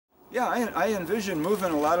Yeah, I envision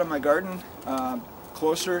moving a lot of my garden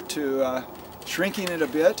closer to shrinking it a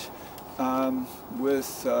bit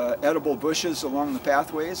with edible bushes along the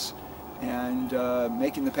pathways, and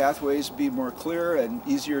making the pathways be more clear and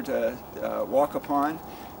easier to walk upon,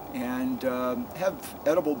 and have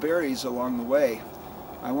edible berries along the way.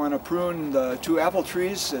 I want to prune the 2 apple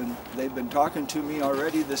trees, and they've been talking to me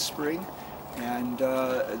already this spring, and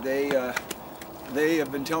they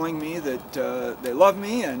have been telling me that they love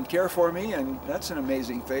me and care for me, and that's an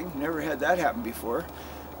amazing thing. Never had that happen before.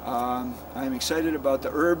 I'm excited about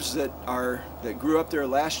the herbs that grew up there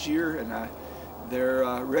last year, and they're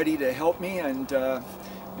ready to help me and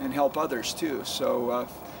help others too. So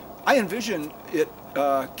I envision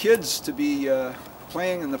kids to be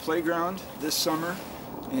playing in the playground this summer,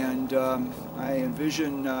 and I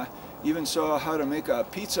envision even saw how to make a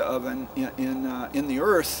pizza oven in the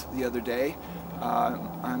earth the other day.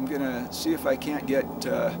 I'm gonna see if I can't get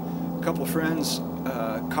a couple friends,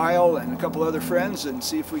 Kyle and a couple other friends, and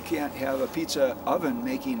see if we can't have a pizza oven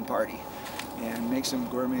making party and make some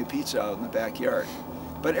gourmet pizza out in the backyard.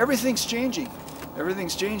 But everything's changing.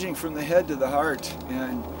 Everything's changing from the head to the heart,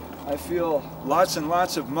 and I feel lots and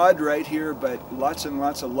lots of mud right here, but lots and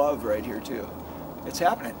lots of love right here too. It's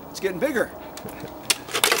happening. It's getting bigger.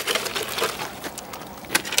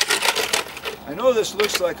 I know this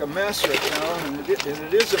looks like a mess right now, and it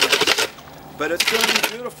is a mess, but it's going to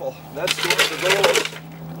be beautiful. That's one of the goals,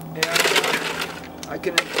 and I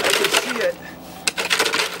can see it.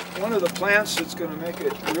 One of the plants that's going to make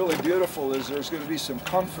it really beautiful is there's going to be some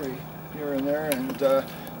comfrey here and there, and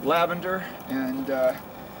lavender, and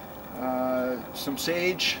some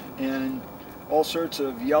sage, and all sorts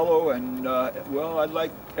of yellow, and well, I'd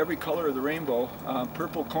like every color of the rainbow.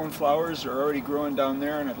 Purple coneflowers are already growing down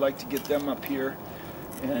there, and I'd like to get them up here,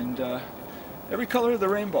 and every color of the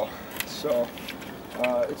rainbow. So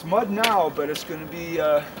it's mud now, but it's going to be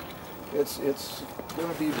it's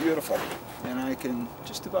going to be beautiful, and I can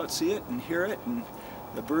just about see it and hear it, and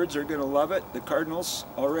the birds are going to love it. The cardinals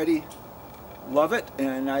already love it,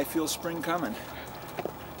 and I feel spring coming.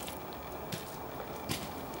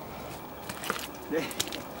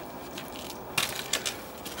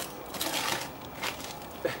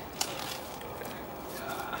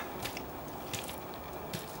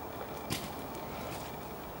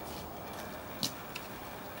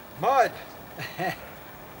 Mud.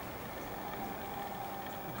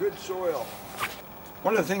 Good soil.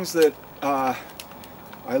 One of the things that I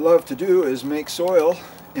love to do is make soil,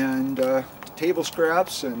 and table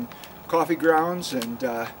scraps and coffee grounds, and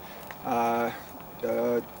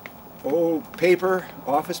old paper,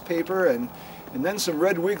 office paper, and then some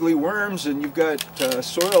red wiggly worms, and you've got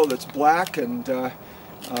soil that's black and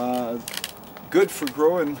good for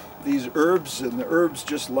growing these herbs, and the herbs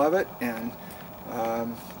just love it. And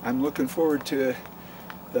I'm looking forward to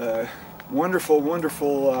the wonderful,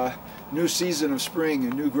 wonderful new season of spring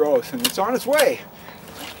and new growth, and it's on its way.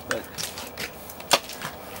 But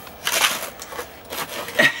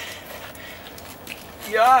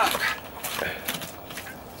yeah,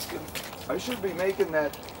 I should be making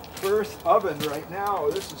that earth oven right now.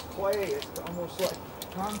 This is clay. It's almost like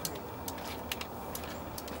concrete.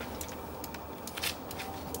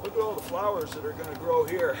 Look at all the flowers that are going to grow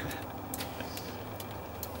here.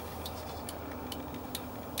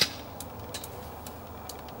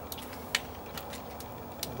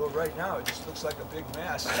 Although right now it just looks like a big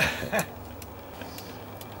mess.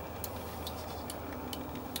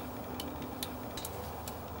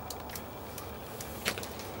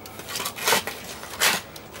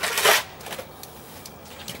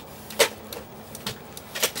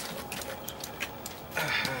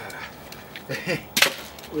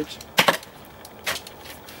 Which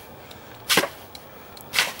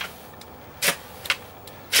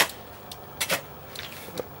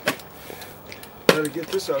gotta get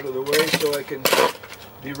this out of the way so I can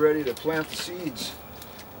be ready to plant the seeds.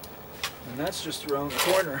 And that's just around the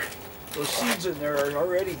corner. Those seeds in there are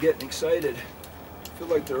already getting excited. I feel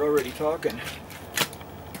like they're already talking.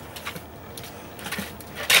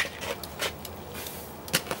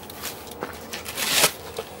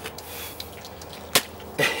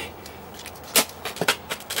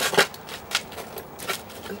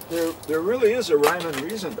 There really is a rhyme and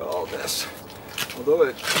reason to all this, although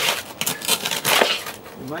you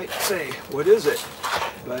might say, what is it?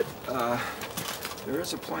 But there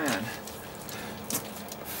is a plan.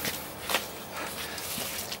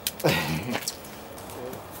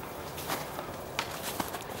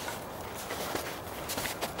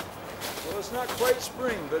 Well, it's not quite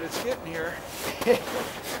spring, but it's getting here.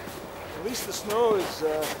 At least the snow is,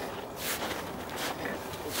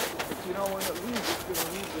 you know, when it leaves, it's going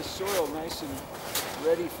to leave this soil nice and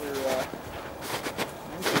ready for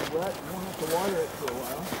nice and wet. You don't have to water it for a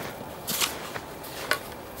while.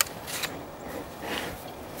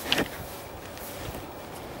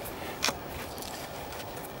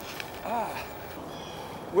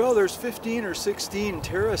 Well, there's 15 or 16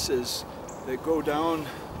 terraces that go down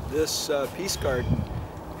this peace garden,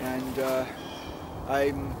 and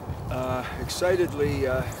I'm excitedly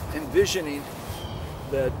envisioning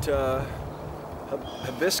that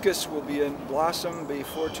hibiscus will be in blossom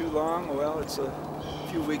before too long. Well, it's a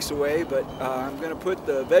few weeks away, but I'm going to put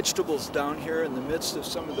the vegetables down here in the midst of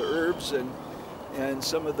some of the herbs, and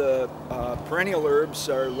some of the perennial herbs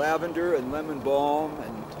are lavender and lemon balm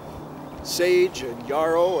and sage and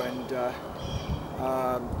yarrow, and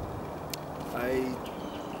I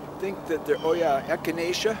think that they're, oh yeah,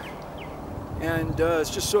 echinacea, and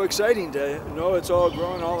it's just so exciting to know it's all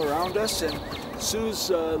growing all around us. And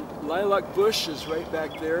Sue's lilac bush is right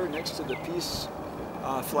back there next to the peace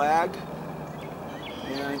flag,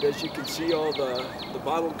 and as you can see, all the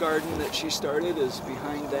bottle garden that she started is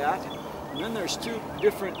behind that. And then there's two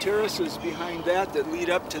different terraces behind that that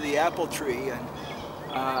lead up to the apple tree, and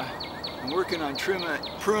I'm working on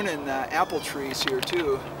pruning apple trees here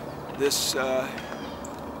too, this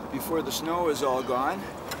before the snow is all gone.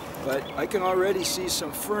 But I can already see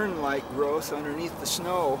some fern-like growth underneath the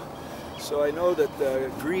snow, so I know that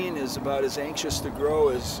the green is about as anxious to grow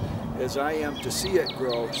as I am to see it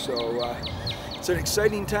grow. So it's an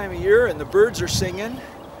exciting time of year, and the birds are singing,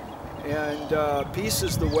 and peace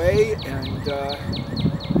is the way, and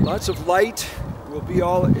lots of light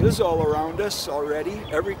is all around us already,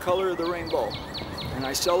 every color of the rainbow, and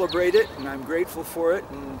I celebrate it, and I'm grateful for it,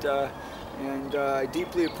 and I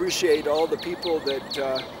deeply appreciate all the people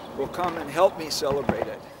that will come and help me celebrate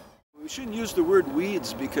it. We shouldn't use the word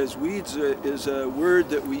weeds, because weeds is a word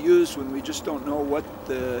that we use when we just don't know what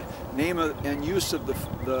the name and use of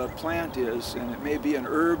the plant is, and it may be an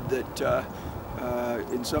herb that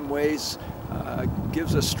in some ways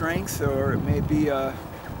gives us strength, or it may be a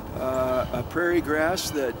prairie grass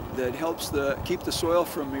that helps keep the soil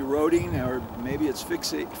from eroding, or maybe it's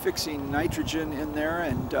fixing nitrogen in there,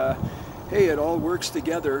 and hey, it all works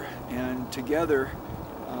together, and together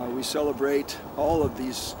we celebrate all of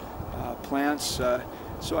these plants.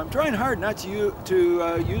 So I'm trying hard not to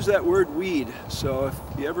use that word weed, so if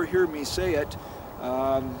you ever hear me say it,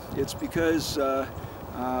 it's because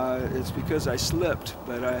I slipped,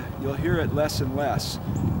 but you'll hear it less and less.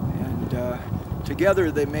 And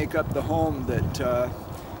together they make up the home that,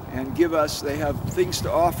 and they have things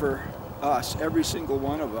to offer us, every single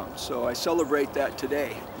one of them. So I celebrate that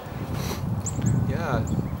today. Yeah,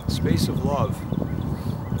 space of love,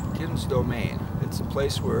 Kim's domain. It's a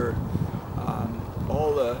place where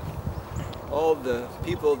all the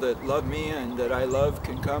people that love me and that I love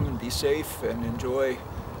can come and be safe and enjoy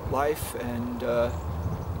life, and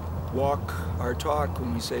walk our talk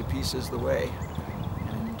when we say peace is the way,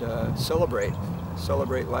 and celebrate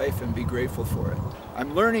life and be grateful for it.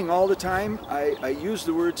 I'm learning all the time. I use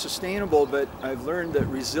the word sustainable, but I've learned that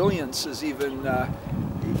resilience is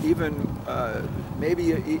maybe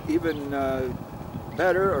even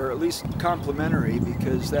better, or at least complementary,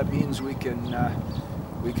 because that means we can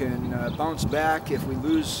bounce back if we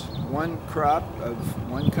lose one crop of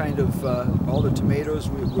one kind of all the tomatoes.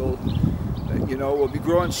 We'll be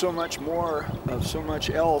growing so much more of so much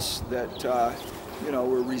else that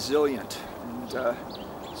we're resilient, and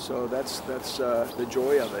so that's the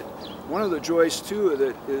joy of it. One of the joys too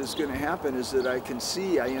that is going to happen is that I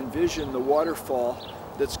envision the waterfall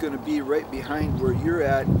that's going to be right behind where you're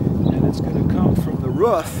at, and it's going to come from the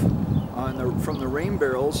roof from the rain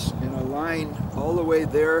barrels in a line all the way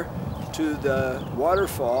there to the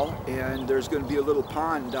waterfall, and there's going to be a little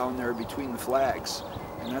pond down there between the flags,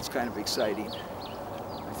 and that's kind of exciting.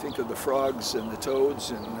 I think of the frogs and the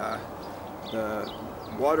toads and the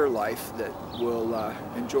water life that will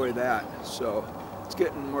enjoy that, so it's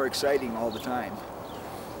getting more exciting all the time.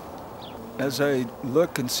 As I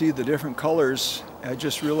look and see the different colors, I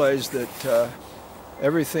just realized that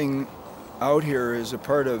everything out here is a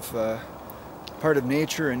part of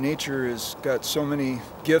nature, and nature has got so many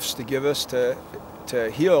gifts to give us to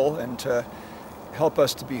heal and to help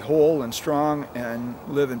us to be whole and strong and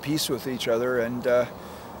live in peace with each other. And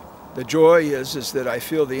the joy is that I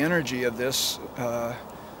feel the energy of this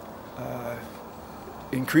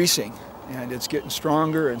increasing, and it's getting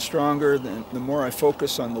stronger and stronger. The more I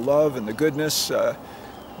focus on the love and the goodness,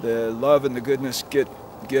 the love and the goodness get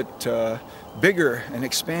bigger and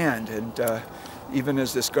expand. And even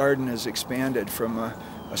as this garden has expanded from a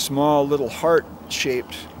small little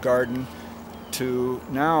heart-shaped garden to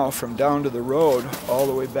now from down to the road all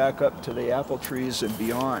the way back up to the apple trees and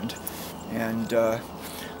beyond. And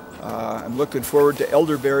I'm looking forward to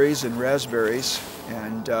elderberries and raspberries,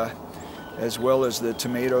 and as well as the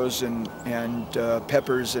tomatoes and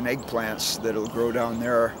peppers and eggplants that'll grow down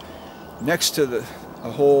there next to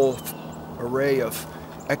a whole array of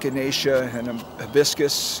echinacea and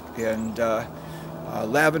hibiscus and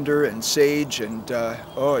lavender and sage, and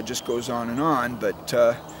oh, it just goes on and on. But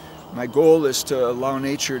my goal is to allow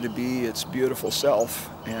nature to be its beautiful self,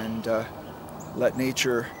 and let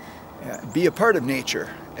nature be a part of nature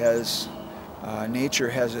as nature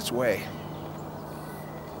has its way.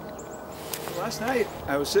 Last night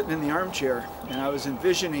I was sitting in the armchair and I was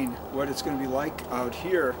envisioning what it's going to be like out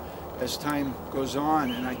here as time goes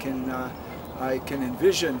on, and I can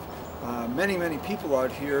envision many people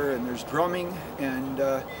out here, and there's drumming, and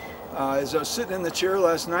as I was sitting in the chair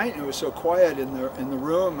last night and it was so quiet in the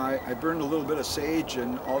room, I burned a little bit of sage,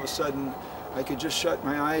 and all of a sudden I could just shut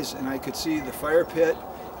my eyes and I could see the fire pit,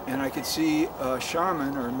 and I could see a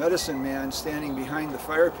shaman or medicine man standing behind the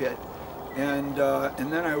fire pit, and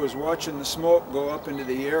then I was watching the smoke go up into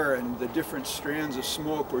the air, and the different strands of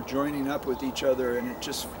smoke were joining up with each other, and it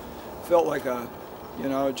just felt like a,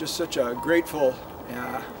 just such a grateful,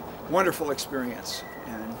 wonderful experience,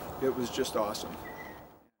 and it was just awesome.